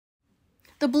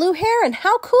The blue heron.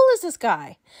 How cool is this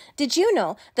guy? Did you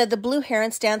know that the blue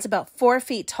heron stands about 4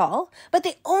 feet tall, but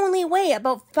they only weigh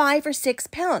about 5 or 6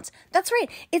 pounds? That's right.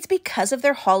 It's because of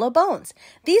their hollow bones.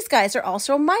 These guys are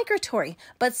also migratory,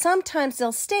 but sometimes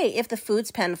they'll stay if the food's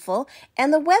plentiful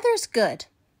and the weather's good.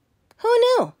 Who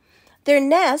knew? Their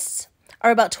nests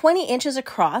are about 20 inches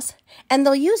across, and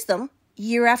they'll use them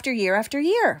year after year after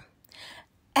year.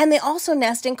 And they also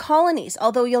nest in colonies,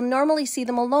 although you'll normally see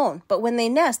them alone. But when they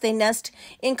nest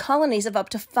in colonies of up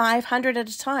to 500 at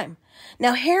a time.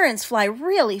 Now, herons fly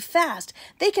really fast.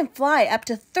 They can fly up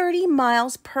to 30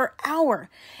 miles per hour.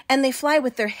 And they fly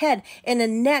with their head in their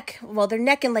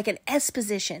neck in like an S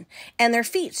position. And their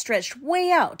feet stretched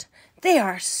way out. They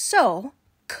are so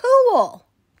cool.